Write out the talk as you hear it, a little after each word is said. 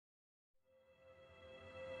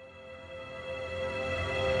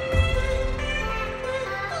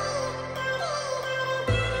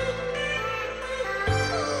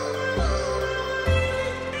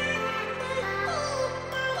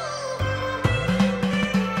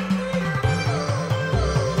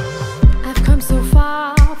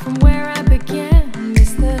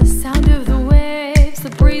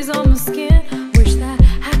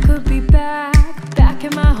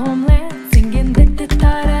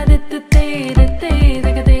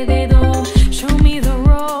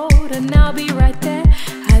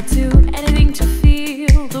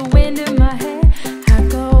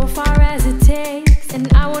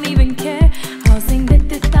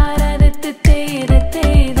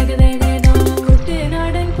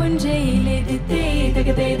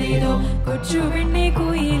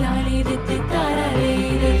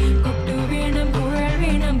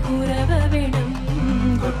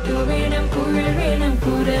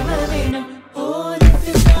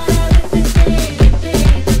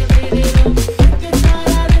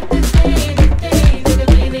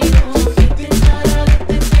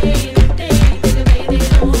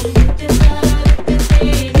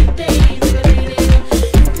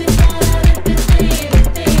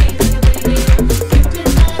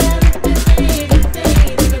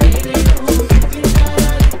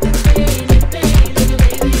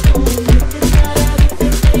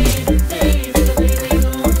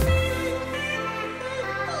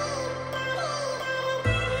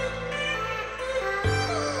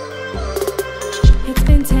It's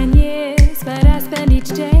been 10 years, but I spend each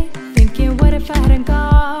day thinking, what if I hadn't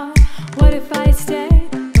gone? What if I stayed?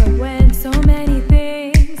 But when so many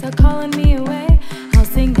things are calling me away, I'll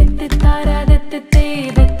sing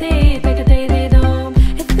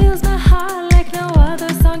it fills my heart like no other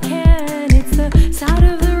song can. It's the sound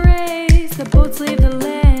of the race, the boats leave the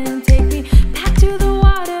land. Take me back to the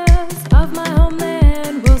waters of my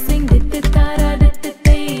homeland. We'll sing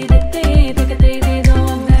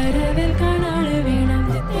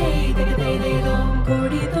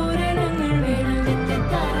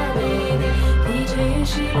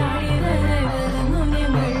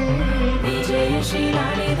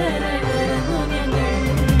Shilani